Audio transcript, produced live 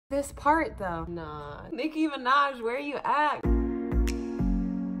This part though. Nah. Nicki Minaj, where you at?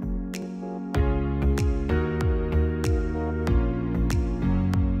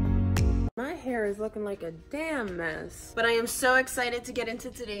 My hair is looking like a damn mess. But I am so excited to get into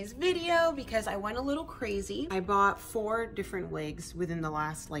today's video because I went a little crazy. I bought 4 different wigs within the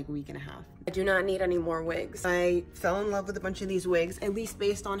last like week and a half. I do not need any more wigs. I fell in love with a bunch of these wigs, at least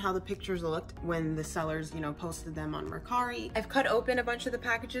based on how the pictures looked when the sellers, you know, posted them on Mercari. I've cut open a bunch of the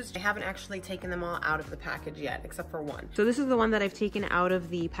packages. I haven't actually taken them all out of the package yet, except for one. So this is the one that I've taken out of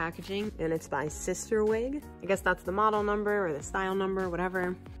the packaging, and it's by Sister Wig. I guess that's the model number or the style number,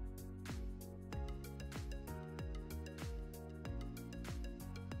 whatever.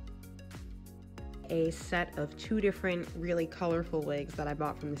 A set of 2 different really colorful wigs that I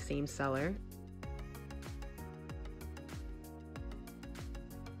bought from the same seller.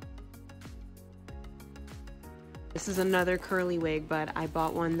 This is another curly wig, but I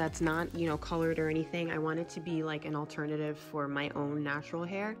bought one that's not, you know, colored or anything. I want it to be like an alternative for my own natural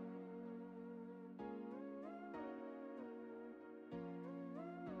hair.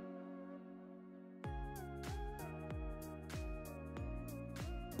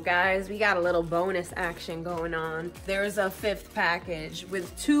 Guys, we got a little bonus action going on. There's a 5th package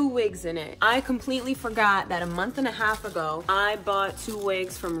with 2 wigs in it. I completely forgot that a month and a half ago, I bought 2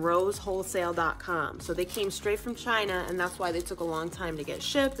 wigs from rosewholesale.com. So they came straight from China, and that's why they took a long time to get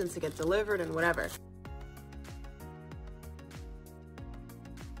shipped and to get delivered and whatever.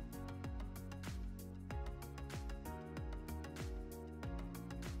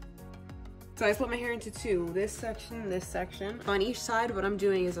 So I split my hair into 2, this section, this section. On each side, what I'm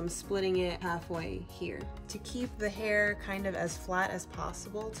doing is I'm splitting it halfway here to keep the hair kind of as flat as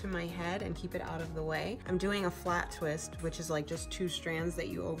possible to my head and keep it out of the way. I'm doing a flat twist, which is like just 2 strands that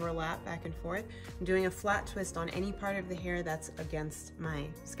you overlap back and forth. I'm doing a flat twist on any part of the hair that's against my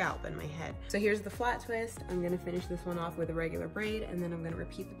scalp and my head. So here's the flat twist. I'm gonna finish this one off with a regular braid, and then I'm gonna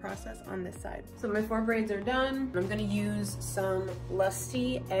repeat the process on this side. So my 4 braids are done. I'm gonna use some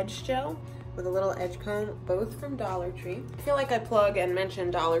Lusty Edge Gel with a little edge comb, both from Dollar Tree. I feel like I plug and mention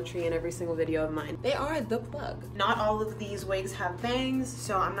Dollar Tree in every single video of mine. They are the plug. Not all of these wigs have bangs,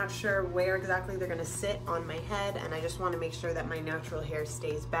 so I'm not sure where exactly they're gonna sit on my head, and I just wanna make sure that my natural hair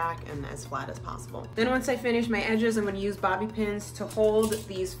stays back and as flat as possible. Then once I finish my edges, I'm gonna use bobby pins to hold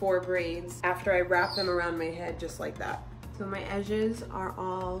these 4 braids after I wrap them around my head just like that. So my edges are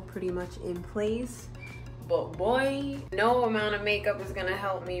all pretty much in place. But boy, no amount of makeup is gonna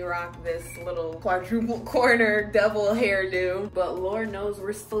help me rock this little quadruple corner devil hairdo. But Lord knows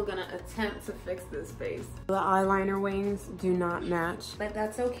we're still gonna attempt to fix this face. The eyeliner wings do not match, but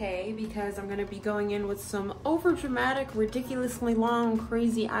that's okay because I'm gonna be going in with some over dramatic, ridiculously long,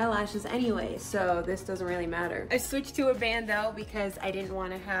 crazy eyelashes anyway, so this doesn't really matter. I switched to a bandeau because I didn't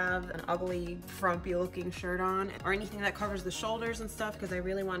want to have an ugly, frumpy looking shirt on or anything that covers the shoulders and stuff, because I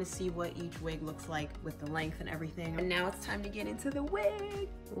really want to see what each wig looks like with the length and everything. And now it's time to get into the wig.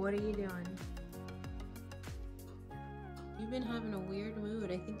 What are you doing? You've been having a weird mood.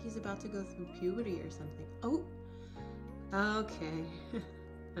 I think he's about to go through puberty or something. Oh, okay.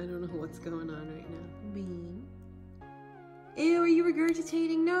 I don't know what's going on right now. Bean. Ew, are you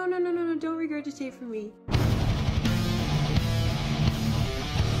regurgitating? No, no, no, no, no, don't regurgitate for me.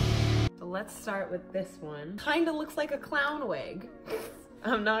 So let's start with this one. Kinda looks like a clown wig.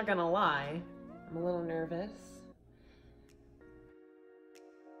 I'm not gonna lie. I'm a little nervous.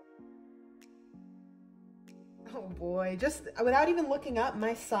 Oh boy, just without even looking up,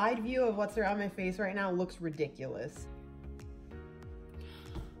 my side view of what's around my face right now looks ridiculous.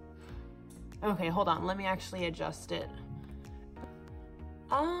 Okay, hold on, let me actually adjust it.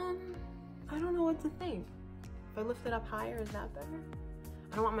 I don't know what to think. If I lift it up higher, is that better?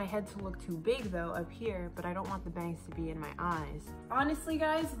 I don't want my head to look too big though up here, but I don't want the bangs to be in my eyes. Honestly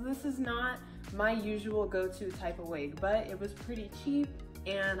guys, this is not my usual go-to type of wig, but it was pretty cheap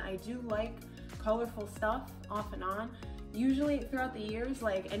and I do like colorful stuff off and on. Usually throughout the years,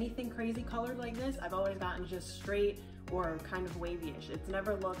 like anything crazy colored like this, I've always gotten just straight or kind of wavy-ish. It's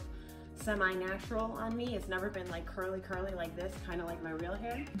never looked semi-natural on me. It's never been like curly like this, kind of like my real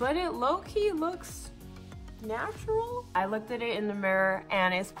hair. But it low-key looks natural. I looked at it in the mirror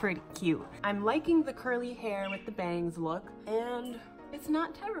and it's pretty cute. I'm liking the curly hair with the bangs look and it's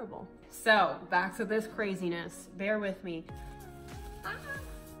not terrible. So back to this craziness, bear with me.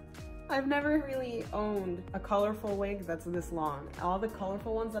 I've never really owned a colorful wig that's this long. All the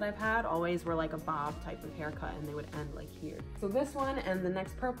colorful ones that I've had always were like a bob type of haircut and they would end like here. So this one and the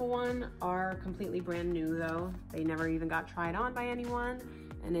next purple one are completely brand new though. They never even got tried on by anyone.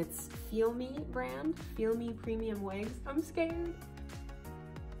 And it's Feel Me brand, Feel Me Premium Wigs. I'm scared.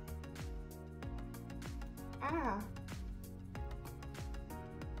 Ah.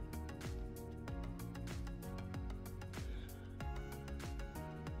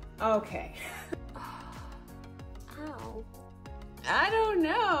 Okay. Ow. I don't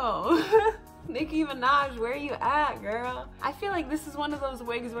know. Nicki Minaj, where you at, girl? I feel like this is one of those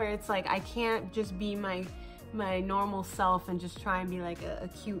wigs where it's like I can't just be my normal self and just try and be like a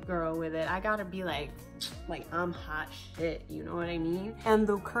cute girl with it. I gotta be like I'm hot shit, you know what I mean? And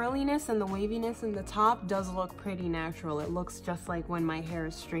the curliness and the waviness in the top does look pretty natural. It looks just like when my hair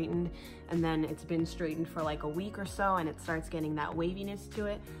is straightened and then it's been straightened for like a week or so and it starts getting that waviness to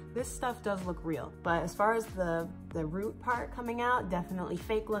it. This stuff does look real. But as far as the root part coming out, definitely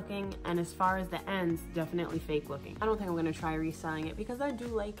fake looking. And as far as the ends, definitely fake looking. I don't think I'm gonna try restyling it because I do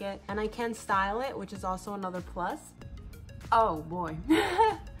like it. And I can style it, which is also another plus. Oh boy.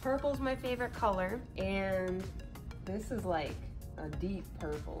 Purple's my favorite color, and this is like a deep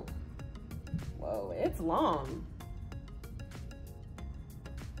purple. Whoa, it's long.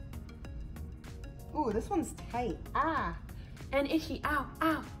 Ooh, this one's tight. Ah, and itchy. Ow,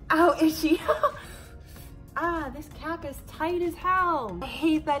 ow, ow, itchy. Ah, this cap is tight as hell. I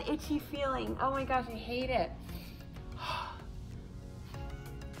hate that itchy feeling. Oh my gosh, I hate it.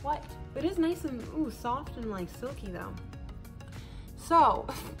 What? It is nice and soft and like silky though. So,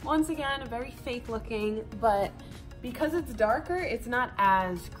 once again, very fake looking, but because it's darker, it's not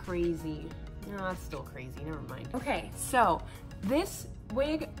as crazy. No, it's still crazy, never mind. Okay, so this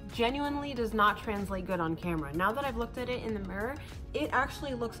wig genuinely does not translate good on camera. Now that I've looked at it in the mirror, it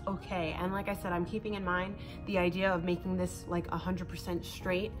actually looks okay. And like I said, I'm keeping in mind the idea of making this like 100%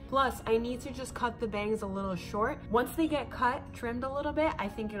 straight. Plus, I need to just cut the bangs a little short. Once they get cut, trimmed a little bit, I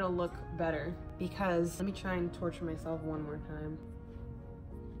think it'll look better because, let me try and torture myself one more time.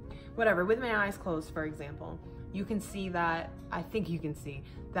 Whatever, with my eyes closed, for example, you can see that, I think you can see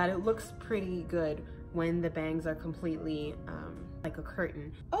that it looks pretty good when the bangs are completely like a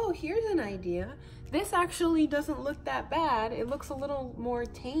curtain. Oh, here's an idea. This actually doesn't look that bad. It looks a little more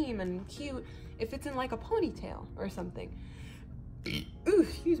tame and cute if it's in like a ponytail or something. Ooh,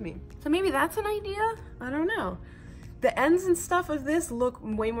 excuse me. So maybe that's an idea? I don't know. The ends and stuff of this look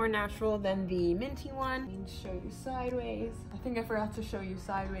way more natural than the minty one. Let me show you sideways. I think I forgot to show you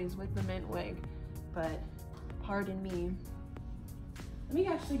sideways with the mint wig, but pardon me. Let me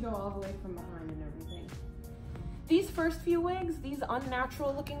actually go all the way from behind and everything. These first few wigs, these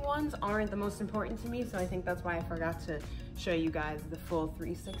unnatural looking ones, aren't the most important to me, so I think that's why I forgot to show you guys the full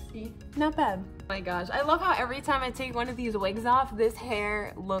 360. Not bad. Oh my gosh, I love how every time I take one of these wigs off, this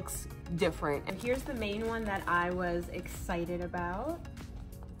hair looks different. And here's the main one that I was excited about.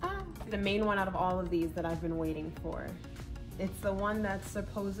 The main one out of all of these that I've been waiting for. It's the one that's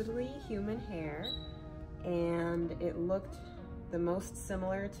supposedly human hair, and it looked the most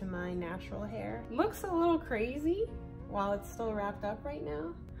similar to my natural hair. Looks a little crazy while it's still wrapped up right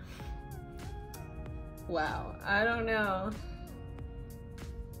now. Wow, I don't know.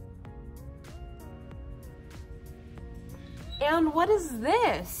 And what is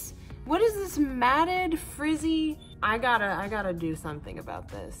this? What is this matted, frizzy? I gotta do something about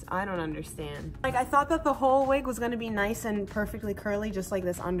this. I don't understand. Like, I thought that the whole wig was gonna be nice and perfectly curly, just like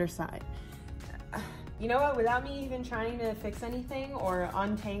this underside. You know what, without me even trying to fix anything or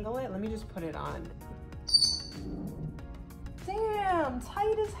untangle it, let me just put it on. Damn,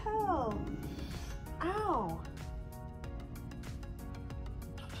 tight as hell. Ow.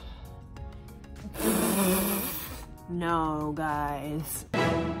 No, guys.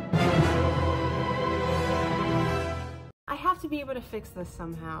 I have to be able to fix this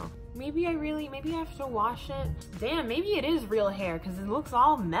somehow. Maybe I have to wash it. Damn, maybe it is real hair because it looks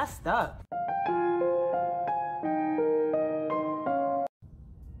all messed up.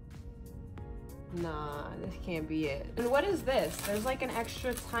 Nah, this can't be it. And what is this? There's like an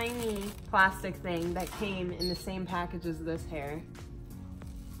extra tiny plastic thing that came in the same package as this hair.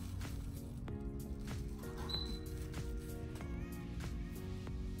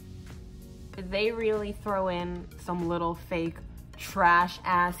 Did they really throw in some little fake trash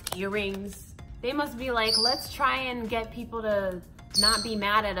ass earrings? They must be like, let's try and get people to not be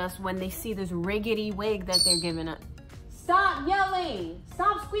mad at us when they see this riggedy wig that they're giving us. Stop yelling!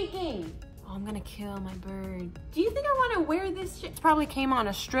 Stop squeaking! Oh, I'm gonna kill my bird. Do you think I wanna wear this shit? It probably came on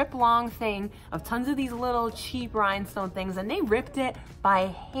a strip long thing of tons of these little cheap rhinestone things and they ripped it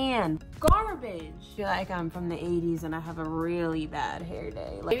by hand. Garbage. I feel like I'm from the 80s and I have a really bad hair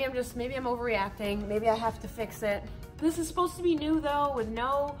day. Like, maybe I'm overreacting. Maybe I have to fix it. This is supposed to be new though, with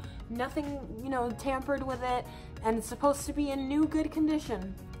nothing, you know, tampered with it. And it's supposed to be in new good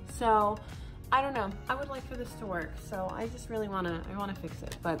condition. So I don't know. I would like for this to work, so I just really wanna fix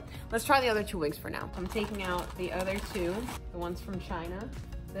it. But let's try the other two wigs for now. I'm taking out the other two, the ones from China,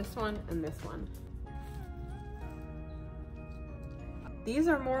 this one and this one. These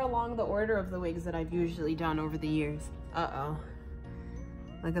are more along the order of the wigs that I've usually done over the years. Uh-oh.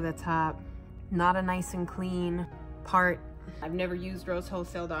 Look at the top. Not a nice and clean part. I've never used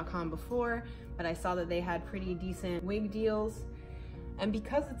rosewholesale.com before, but I saw that they had pretty decent wig deals. And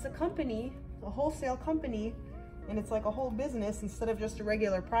because it's a company, a wholesale company, and it's like a whole business instead of just a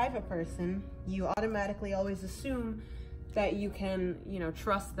regular private person, you automatically always assume that you can, you know,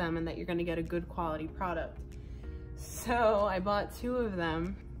 trust them and that you're gonna get a good quality product. So I bought two of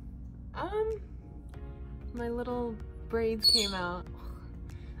them. My little braids came out.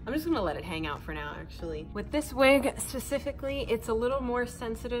 I'm just gonna let it hang out for now, actually. With this wig specifically, it's a little more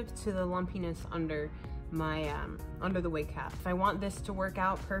sensitive to the lumpiness under my under the wig cap. If I want this to work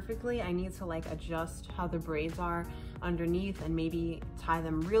out perfectly, I need to like adjust how the braids are underneath and maybe tie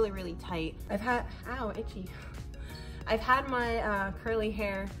them really, really tight. Ow, itchy. I've had my curly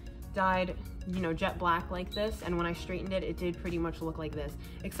hair dyed, you know, jet black like this, and when I straightened it, it did pretty much look like this,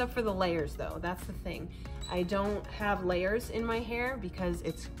 except for the layers though. That's the thing. I don't have layers in my hair because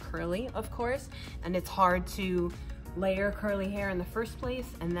it's curly, of course, and it's hard to layer curly hair in the first place,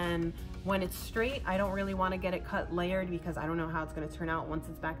 and then when it's straight, I don't really want to get it cut layered because I don't know how it's going to turn out once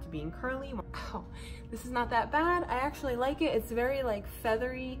it's back to being curly. Ow, this is not that bad. I actually like it. It's very like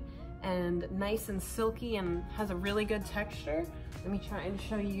feathery and nice and silky and has a really good texture. Let me try and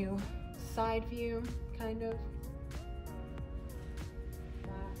show you side view, kind of.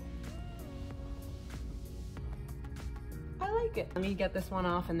 I like it. Let me get this one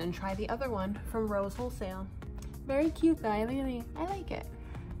off and then try the other one from Rose Wholesale. Very cute though, I like it.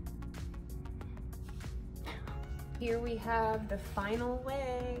 Here we have the final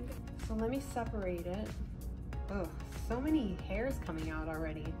wig. So let me separate it. Oh, so many hairs coming out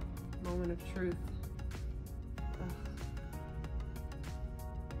already. Moment of truth.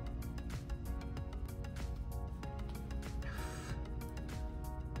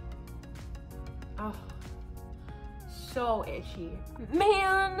 Oh, so itchy.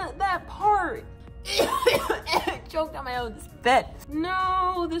 Man, that part. Choked on my own spit.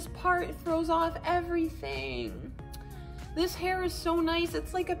 No, this part throws off everything. This hair is so nice.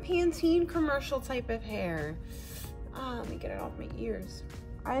 It's like a Pantene commercial type of hair. Let me get it off my ears.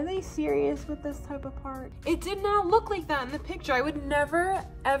 Are they serious with this type of part? It did not look like that in the picture. I would never,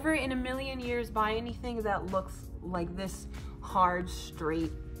 ever in a million years buy anything that looks like this hard,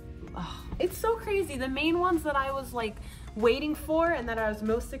 straight. Ugh. It's so crazy. The main ones that I was like waiting for and that I was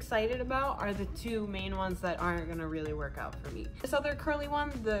most excited about are the two main ones that aren't gonna really work out for me. This other curly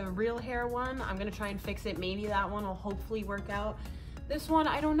one, the real hair one, I'm gonna try and fix it. Maybe that one will hopefully work out. This one,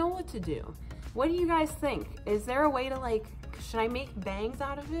 I don't know what to do. What do you guys think? Is there a way to like, should I make bangs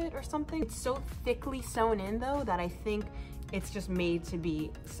out of it or something? It's so thickly sewn in though that I think it's just made to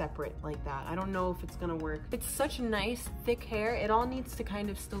be separate like that. I don't know if it's gonna work. It's such nice thick hair. It all needs to kind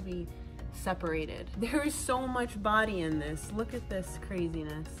of still be separated. There is so much body in this. Look at this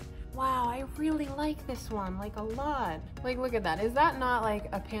craziness. Wow, I really like this one, like a lot. Like, look at that. Is that not like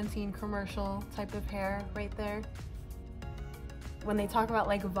a Pantene commercial type of hair right there? When they talk about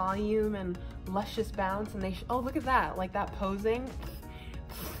like volume and luscious bounce and they, oh, look at that, like that posing.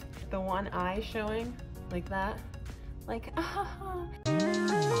 The one eye showing like that. Like,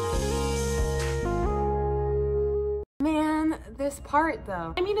 Man, this part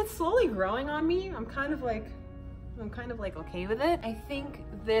though. I mean, it's slowly growing on me. I'm kind of like okay with it. I think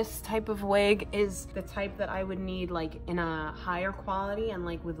this type of wig is the type that I would need like in a higher quality and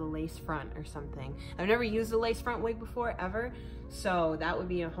like with a lace front or something. I've never used a lace front wig before ever, so that would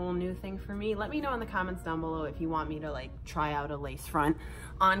be a whole new thing for me. Let me know in the comments down below if you want me to like try out a lace front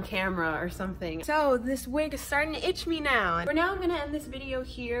on camera or something. So this wig is starting to itch me now. For now, I'm gonna end this video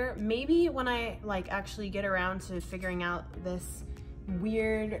here. Maybe when I like actually get around to figuring out this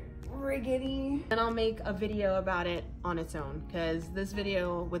weird riggedy, and I'll make a video about it on its own, because this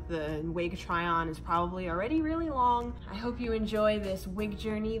video with the wig try on is probably already really long. I hope you enjoy this wig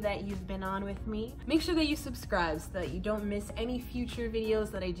journey that you've been on with me. Make sure that you subscribe so that you don't miss any future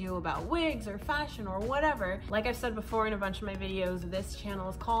videos that I do about wigs or fashion or whatever. Like I've said before in a bunch of my videos, this channel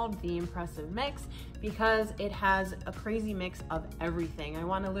is called The Impressive Mix because it has a crazy mix of everything. I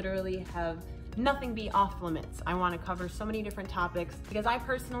want to literally have nothing be off limits. I want to cover so many different topics because I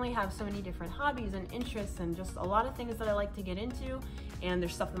personally have so many different hobbies and interests and just a lot of things that I like to get into, and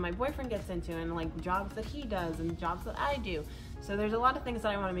there's stuff that my boyfriend gets into and like jobs that he does and jobs that I do. So there's a lot of things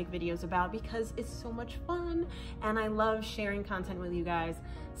that I want to make videos about because it's so much fun and I love sharing content with you guys.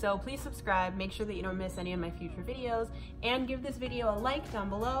 So please subscribe, make sure that you don't miss any of my future videos, and give this video a like down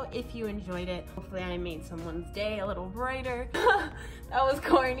below if you enjoyed it. Hopefully I made someone's day a little brighter. That was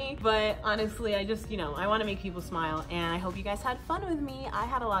corny, but honestly, I just, I want to make people smile, and I hope you guys had fun with me. I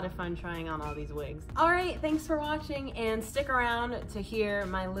had a lot of fun trying on all these wigs. All right, thanks for watching, and stick around to hear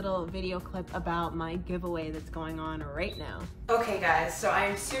my little video clip about my giveaway that's going on right now. Okay guys, so I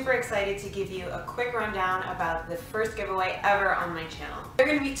am super excited to give you a quick rundown about the first giveaway ever on my channel. There are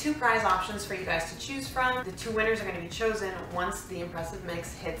going to be 2 prize options for you guys to choose from. The 2 winners are going to be chosen once the Impressive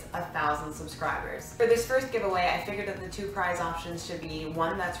Mix hits 1,000 subscribers. For this first giveaway, I figured that the 2 prize options should be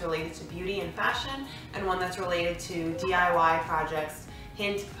one that's related to beauty and fashion, and one that's related to DIY projects.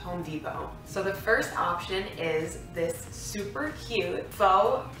 Hint, Home Depot. So the first option is this super cute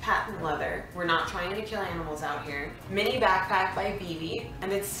faux patent leather. We're not trying to kill animals out here. Mini backpack by Vivi,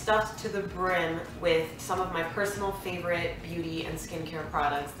 and it's stuffed to the brim with some of my personal favorite beauty and skincare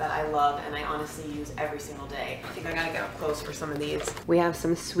products that I love and I honestly use every single day. I think I gotta get up close for some of these. We have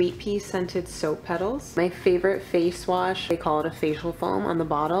some Sweet Pea scented soap petals. My favorite face wash, they call it a facial foam on the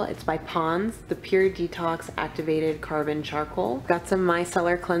bottle. It's by Pond's, the Pure Detox Activated Carbon Charcoal. Got some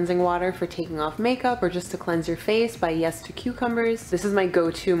micellar cleansing water for taking off makeup or just to cleanse your face by Yes to Cucumbers. This is my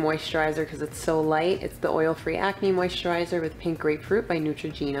go-to moisturizer because it's so light. It's the oil-free acne moisturizer with pink grapefruit by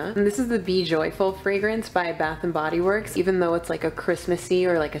Neutrogena. And this is the Be Joyful fragrance by Bath & Body Works. Even though it's like a Christmassy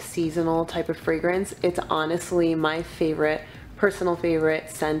or like a seasonal type of fragrance, it's honestly my personal favorite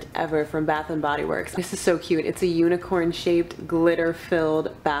scent ever from Bath & Body Works. This is so cute. It's a unicorn-shaped,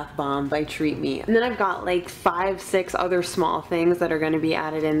 glitter-filled bath bomb by Treat Me. And then I've got like 5, 6 other small things that are going to be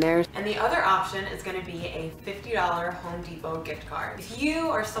added in there. And the other option is going to be a $50 Home Depot gift card. If you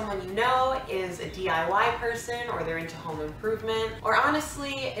or someone you know is a DIY person, or they're into home improvement, or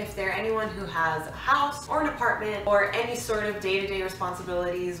honestly, if they're anyone who has a house or an apartment or any sort of day-to-day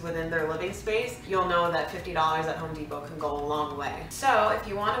responsibilities within their living space, you'll know that $50 at Home Depot can go a long way. So if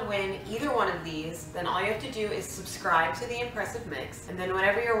you want to win either one of these, then all you have to do is subscribe to the Impressive Mix, and then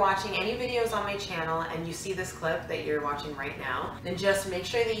whenever you're watching any videos on my channel and you see this clip that you're watching right now, then just make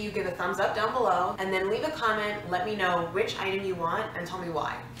sure that you give a thumbs up down below and then leave a comment, let me know which item you want and tell me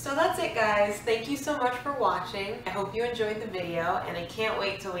why. So that's it guys, thank you so much for watching. I hope you enjoyed the video and I can't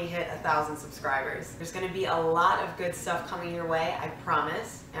wait till we hit 1,000 subscribers. There's going to be a lot of good stuff coming your way, I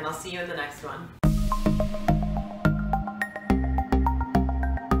promise, and I'll see you in the next one.